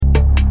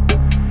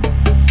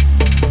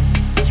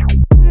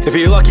If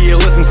you're lucky, you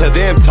listen to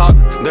them talk.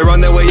 They're on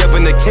their way up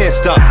and they can't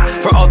stop.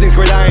 For all things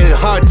gridiron and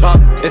hard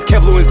top, it's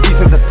Kev Lewinsky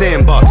since the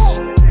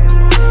Sandbox.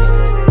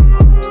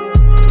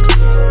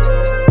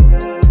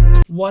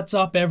 What's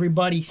up,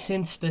 everybody?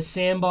 Since the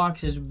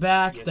Sandbox is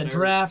back, yes, the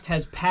draft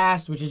has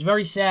passed, which is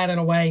very sad in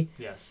a way.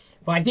 Yes.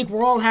 But I think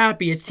we're all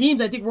happy. As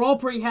teams, I think we're all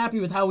pretty happy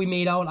with how we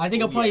made out. I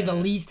think I'm probably the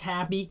least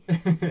happy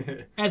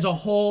as a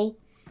whole.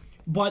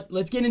 But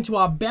let's get into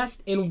our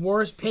best and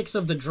worst picks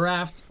of the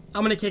draft.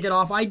 I'm going to kick it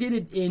off. I did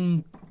it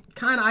in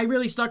I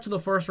really stuck to the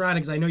first round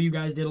because I know you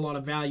guys did a lot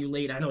of value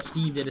late. I know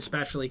Steve did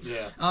especially.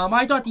 Yeah.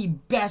 I thought the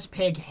best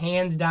pick,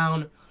 hands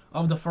down,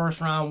 of the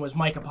first round was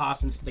Micah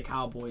Parsons to the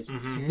Cowboys.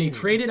 Mm-hmm. They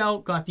traded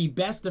out, got the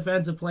best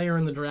defensive player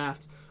in the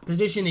draft,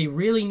 position they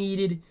really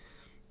needed.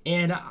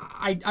 And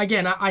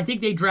I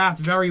think they draft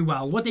very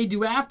well. What they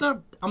do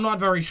after, I'm not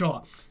very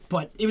sure.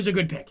 But it was a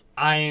good pick.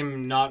 I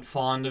am not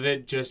fond of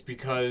it just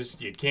because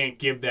you can't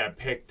give that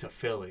pick to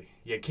Philly.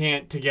 You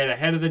can't, to get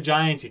ahead of the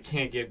Giants, you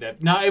can't give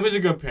that. No, it was a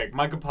good pick.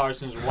 Micah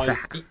Parsons was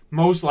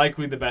most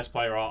likely the best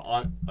player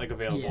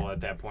available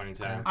at that point in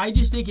time. I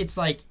just think it's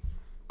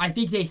I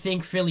think they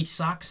think Philly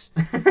sucks.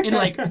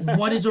 And,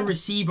 what is a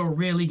receiver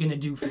really going to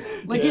do for you?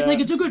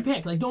 It's a good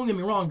pick. Don't get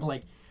me wrong,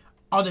 but,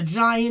 are the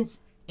Giants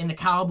and the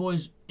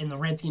Cowboys and the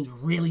Redskins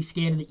really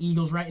scared of the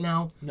Eagles right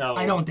now? No.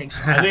 I don't think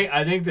so.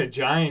 I think the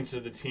Giants are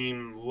the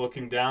team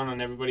looking down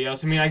on everybody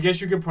else. I mean, I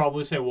guess you could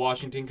probably say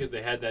Washington because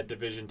they had that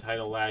division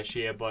title last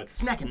year, but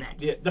it's neck and neck.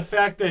 Yeah, the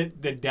fact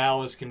that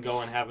Dallas can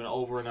go and have an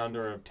over and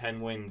under of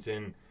 10 wins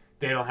and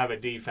they don't have a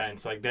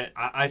defense like that,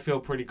 I feel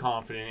pretty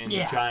confident in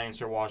the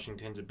Giants or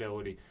Washington's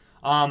ability.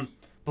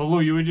 But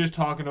Lou, you were just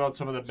talking about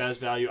some of the best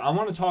value. I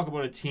want to talk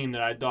about a team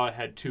that I thought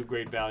had two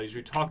great values.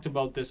 We talked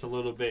about this a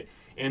little bit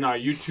in our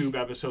YouTube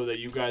episode that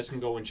you guys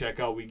can go and check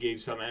out. We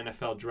gave some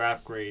NFL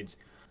draft grades.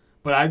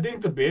 But I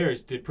think the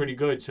Bears did pretty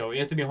good. So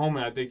Anthony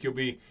Holman, I think you'll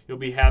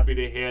be happy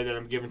to hear that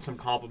I'm giving some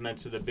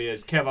compliments to the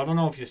Bears. Kev, I don't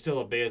know if you're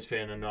still a Bears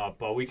fan or not,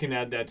 but we can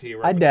add that to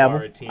your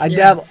repertoire team.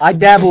 I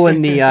dabble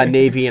in the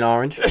navy and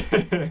orange.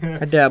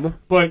 I dabble.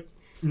 But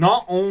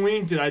not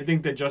only did I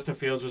think that Justin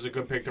Fields was a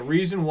good pick, the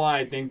reason why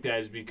I think that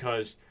is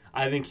because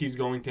I think he's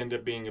going to end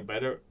up being a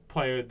better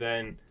player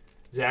than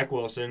Zach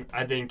Wilson.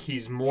 I think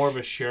he's more of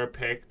a sure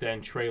pick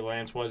than Trey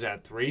Lance was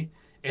at 3.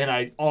 And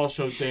I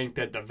also think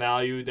that the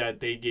value that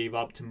they gave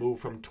up to move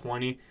from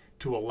 20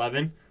 to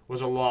 11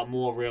 was a lot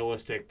more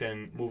realistic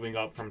than moving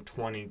up from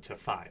 20 to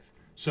 5.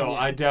 So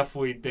I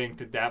definitely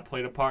think that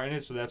played a part in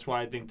it. So that's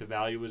why I think the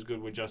value was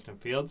good with Justin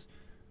Fields.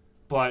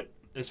 But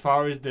as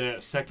far as the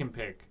second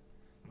pick,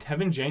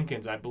 Tevin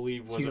Jenkins, I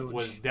believe,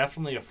 was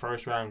definitely a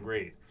first-round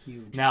grade.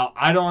 Huge. Now,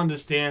 I don't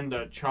understand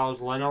the Charles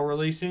Leno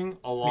releasing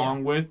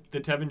along with the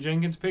Tevin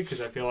Jenkins pick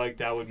because I feel like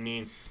that would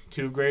mean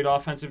 2 great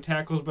offensive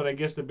tackles, but I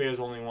guess the Bears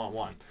only want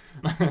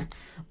 1.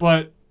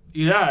 But,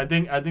 I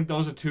think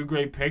those are 2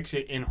 great picks,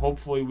 and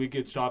hopefully we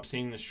could stop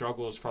seeing the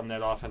struggles from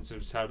that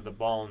offensive side of the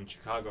ball in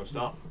Chicago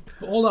stop.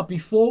 Hold up.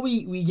 Before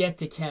we get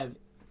to Kev,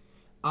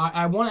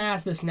 I want to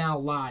ask this now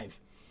live.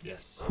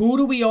 Yes. Who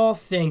do we all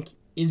think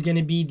is going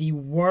to be the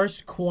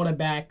worst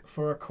quarterback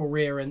for a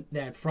career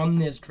from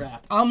this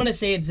draft? I'm going to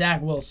say it's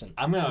Zach Wilson.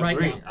 I'm going to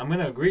agree. I'm going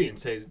to agree and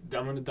say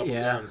I'm going to double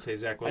down and say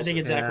Zach Wilson. I think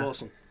it's Zach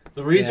Wilson.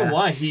 The reason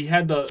why he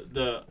had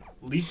the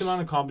least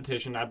amount of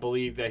competition, I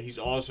believe that he's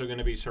also going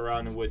to be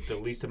surrounded with the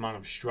least amount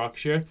of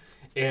structure,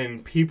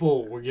 and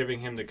people were giving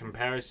him the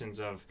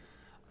comparisons of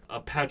a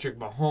Patrick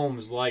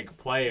Mahomes-like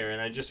player,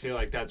 and I just feel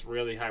like that's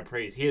really high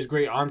praise. He has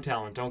great arm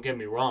talent, don't get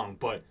me wrong,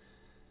 but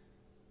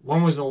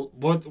what's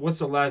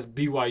the last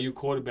BYU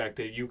quarterback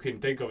that you can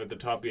think of at the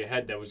top of your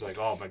head that was like,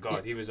 oh my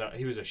God, he was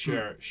a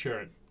sure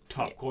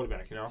top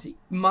quarterback, See,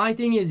 my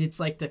thing is, it's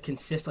the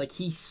consist,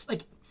 he's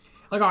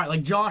all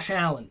right, Josh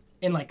Allen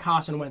and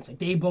Carson Wentz,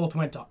 they both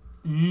went to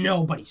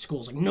nobody's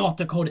schools, North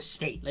Dakota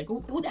State,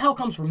 who the hell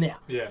comes from there?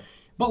 Yeah.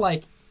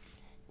 But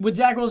with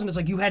Zach Wilson,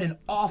 it's you had an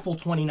awful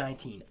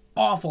 2019,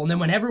 awful, and then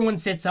when everyone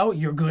sits out,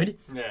 you're good.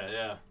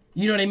 Yeah.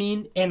 You know what I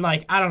mean? And,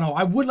 I don't know.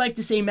 I would like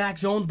to say Mac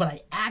Jones, but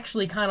I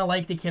actually kind of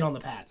like the kid on the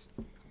Pats.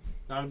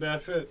 Not a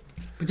bad fit.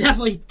 But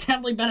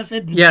definitely better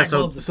fit than Zach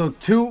Wilson. So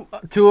two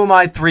of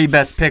my 3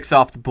 best picks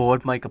off the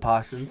board, Micah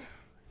Parsons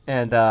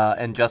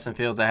and Justin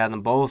Fields, I had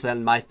them both.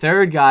 And my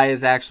third guy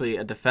is actually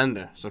a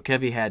defender. So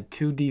Kevy had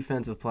 2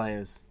 defensive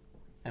players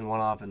and 1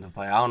 offensive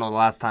player. I don't know the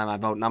last time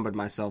I've outnumbered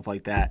myself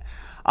like that.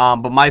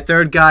 But my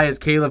third guy is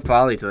Caleb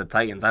Farley to the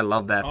Titans. I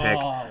love that pick.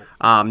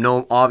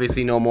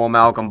 Obviously no more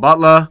Malcolm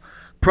Butler.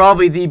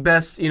 Probably the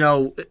best,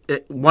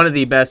 one of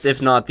the best,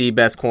 if not the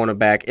best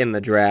cornerback in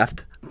the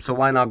draft. So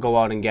why not go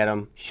out and get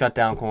him? Shut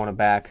down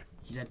cornerback.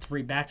 He's had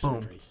 3 back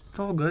surgeries. It's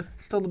all good.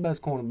 Still the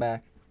best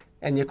cornerback.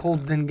 And your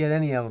Colts didn't get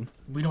any of them.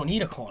 We don't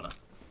need a corner.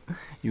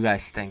 You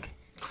guys stink.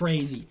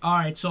 Crazy. All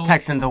right, so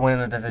Texans are winning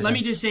the division. Let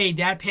me just say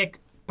that pick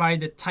by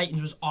the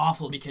Titans was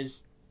awful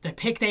because the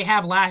pick they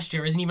have last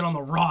year isn't even on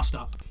the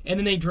roster. And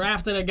then they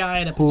drafted a guy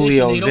at a position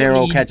Julio, they don't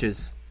 0 need.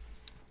 catches.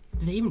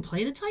 Did they even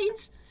play the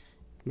Titans?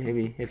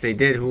 Maybe. If they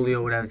did,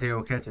 Julio would have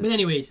 0 catches. But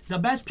anyways, the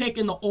best pick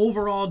in the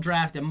overall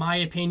draft, in my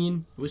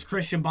opinion, was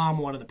Christian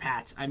Barmore of the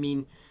Pats. I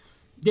mean,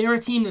 they're a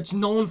team that's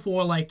known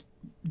for, like,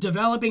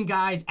 developing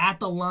guys at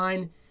the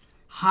line,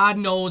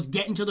 hard-nosed,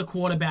 getting to the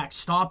quarterback,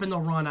 stopping the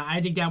run. I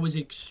think that was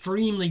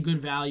extremely good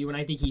value, and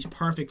I think he's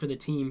perfect for the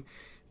team.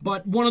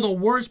 But one of the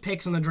worst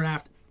picks in the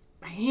draft,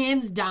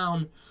 hands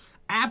down,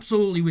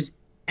 absolutely was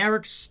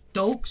Eric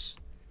Stokes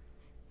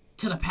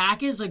to the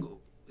Packers. Like,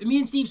 me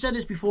and Steve said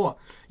this before.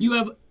 You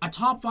have a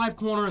top 5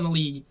 corner in the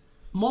league,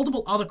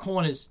 multiple other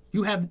corners.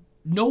 You have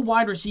no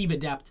wide receiver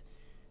depth,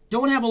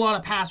 don't have a lot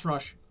of pass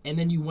rush, and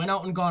then you went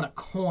out and got a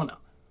corner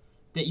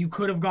that you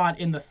could have got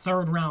in the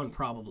 3rd round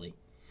probably.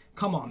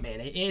 Come on, man.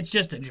 It's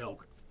just a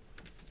joke.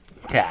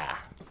 Yeah.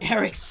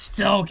 Eric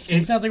Stokes.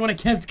 He sounds like one of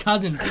Kev's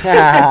cousins.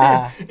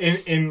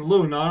 And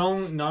Lou,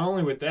 not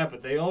only with that,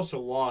 but they also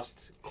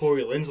lost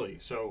Corey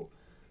Linsley. So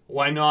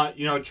why not,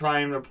 try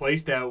and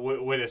replace that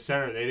with a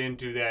center? They didn't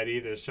do that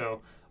either.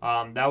 So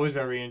that was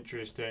very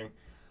interesting.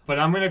 But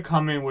I'm going to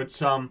come in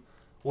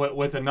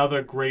with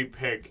another great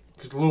pick.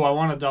 Because, Lou, I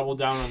want to double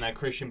down on that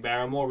Christian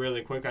Barrymore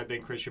really quick. I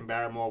think Christian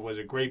Barrymore was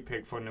a great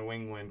pick for New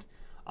England.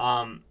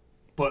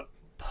 But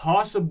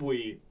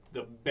possibly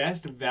the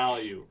best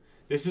value.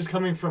 This is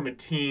coming from a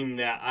team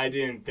that I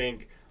didn't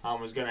think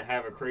was going to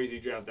have a crazy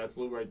draft. That's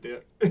Lou right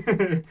there.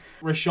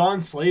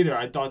 Rashawn Slater,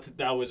 I thought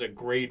that was a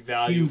great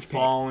value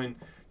falling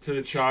to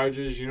the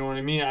Chargers. You know what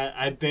I mean?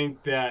 I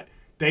think that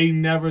they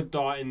never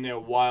thought in their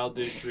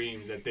wildest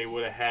dreams that they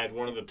would have had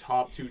one of the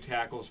top 2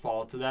 tackles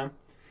fall to them.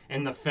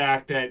 And the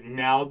fact that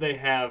now they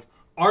have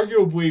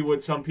arguably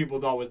what some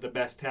people thought was the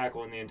best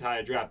tackle in the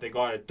entire draft. They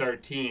got at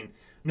 13.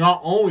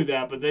 Not only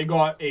that, but they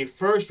got a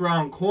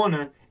first-round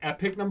corner at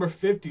pick number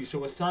 50.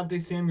 So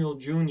Asante Samuel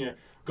Jr.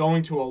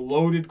 going to a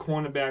loaded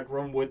cornerback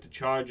room with the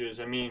Chargers.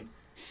 I mean,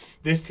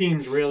 this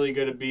team's really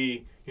going to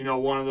be,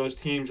 one of those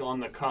teams on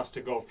the cusp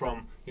to go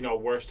from,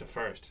 worst to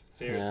first.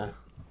 Seriously. Yeah.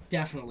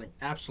 Definitely.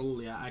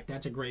 Absolutely.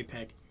 That's a great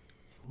pick.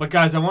 But,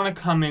 guys, I want to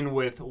come in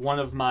with one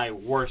of my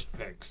worst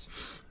picks.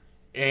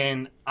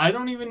 And I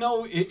don't even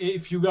know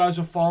if you guys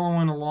are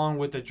following along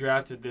with the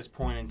draft at this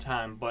point in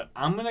time, but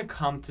I'm going to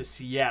come to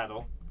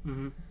Seattle,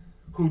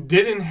 who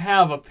didn't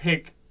have a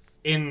pick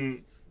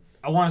in,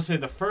 I want to say,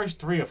 the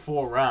first 3 or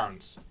 4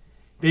 rounds.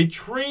 They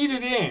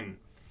traded in,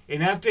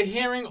 and after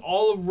hearing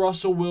all of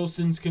Russell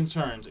Wilson's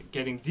concerns,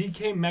 getting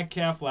DK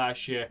Metcalf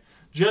last year,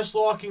 just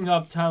locking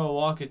up Tyler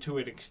Lockett to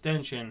an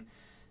extension,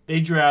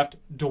 they draft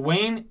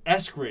Dwayne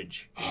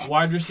Eskridge,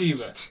 wide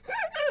receiver.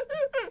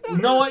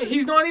 No,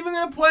 he's not even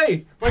going to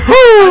play. Like,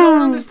 I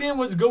don't understand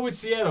what's good with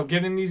Seattle,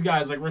 getting these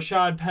guys like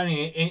Rashad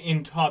Penny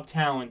in top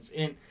talents.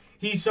 And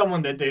he's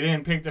someone that they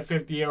didn't pick the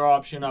 50-year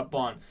option up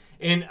on.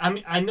 And I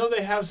mean, I know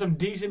they have some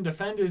decent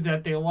defenders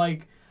that they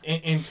like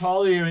in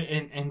Talia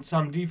and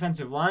some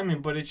defensive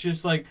linemen, but it's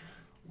just like,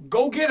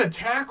 go get a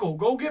tackle.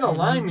 Go get a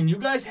lineman. You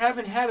guys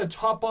haven't had a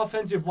top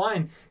offensive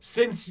line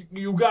since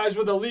you guys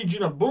were the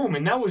Legion of Boom,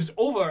 and that was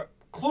over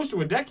close to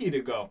a decade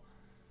ago.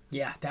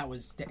 Yeah,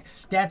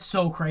 that's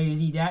so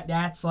crazy.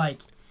 That's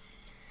like,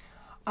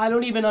 I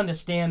don't even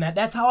understand that.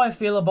 That's how I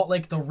feel about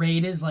like the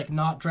Raiders, like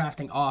not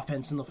drafting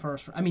defense in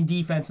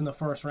the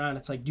first round.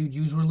 It's like, dude,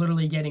 you were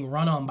literally getting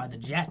run on by the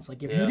Jets.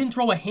 Like, if you didn't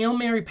throw a Hail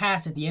Mary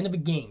pass at the end of a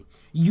game,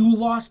 you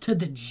lost to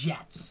the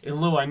Jets.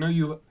 And Lou, I know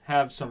you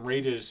have some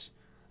Raiders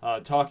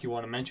talk you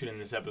want to mention in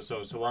this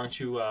episode, so why don't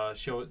you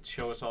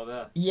show us all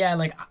that? Yeah,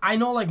 like, I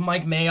know, like,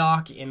 Mike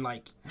Mayock and,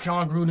 like,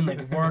 John Gruden,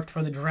 like, worked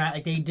for the draft.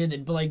 Like, they did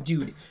it. But, like,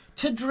 dude,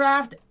 to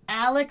draft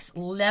Alex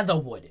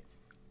Leatherwood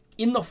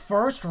in the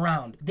first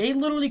round, they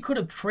literally could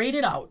have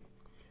traded out,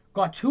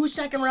 got 2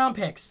 second-round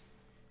picks,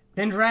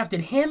 then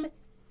drafted him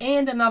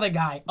and another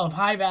guy of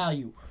high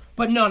value.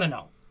 But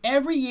no.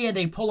 Every year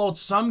they pull out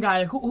some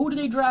guy. Who did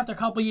they draft a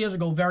couple years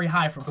ago very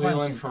high from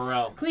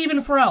Clemson?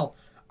 Cleveland Farrell.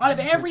 Out of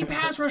every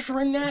pass rusher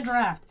in that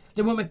draft,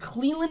 they went with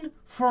Cleveland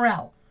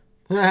Farrell.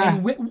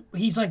 And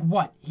he's like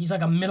what? He's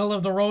like a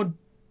middle-of-the-road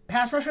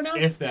pass rusher now?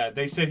 If that.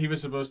 They said he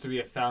was supposed to be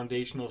a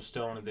foundational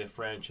stone of their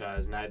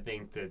franchise, and I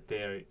think that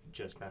they're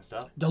just messed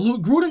up.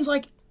 Gruden's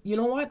like, you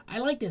know what? I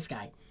like this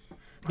guy.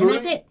 And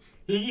that's it.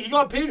 He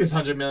got paid his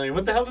 $100 million.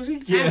 What the hell does he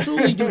get?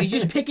 Absolutely, dude. He's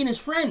just picking his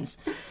friends.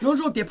 No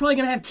joke. They're probably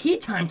gonna have tea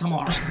time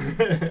tomorrow.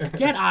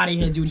 Get out of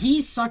here, dude.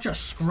 He's such a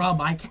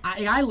scrub.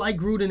 I like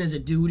Gruden as a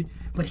dude,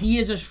 but he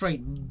is a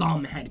straight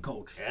bum head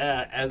coach.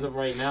 Yeah, as of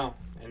right now.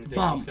 Anything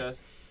else,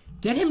 guys?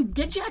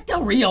 Get Jack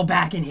Del Rio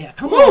back in here.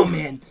 Come on,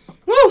 man.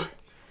 Woo!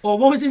 Or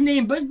what was his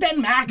name? But it's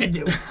Ben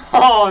McAdoo.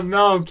 Oh,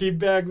 no. Keep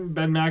back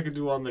Ben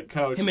McAdoo on the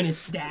couch. Him and his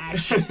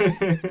stash.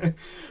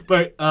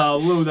 But,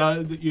 Lou,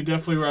 you're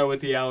definitely right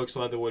with the Alex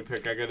Leatherwood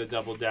pick. I got to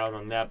double down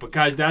on that. But,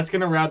 guys, that's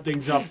going to wrap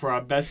things up for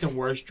our best and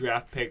worst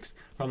draft picks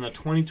from the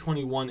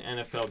 2021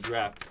 NFL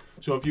Draft.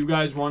 So if you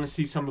guys want to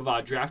see some of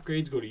our draft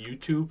grades, go to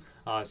YouTube.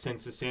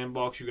 Since the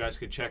Sandbox, you guys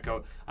could check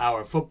out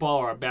our football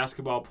or our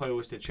basketball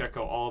playlist to check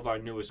out all of our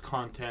newest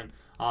content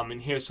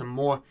and hear some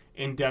more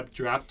in-depth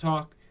draft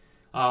talk.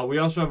 We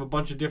also have a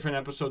bunch of different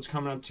episodes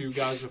coming up to you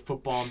guys with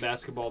football and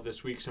basketball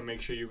this week, so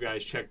make sure you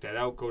guys check that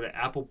out. Go to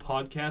Apple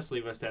Podcasts,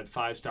 leave us that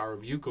 5-star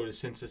review. Go to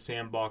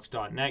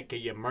sincethesandbox.net,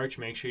 get your merch.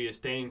 Make sure you're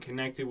staying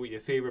connected with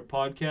your favorite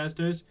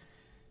podcasters.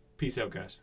 Peace out, guys.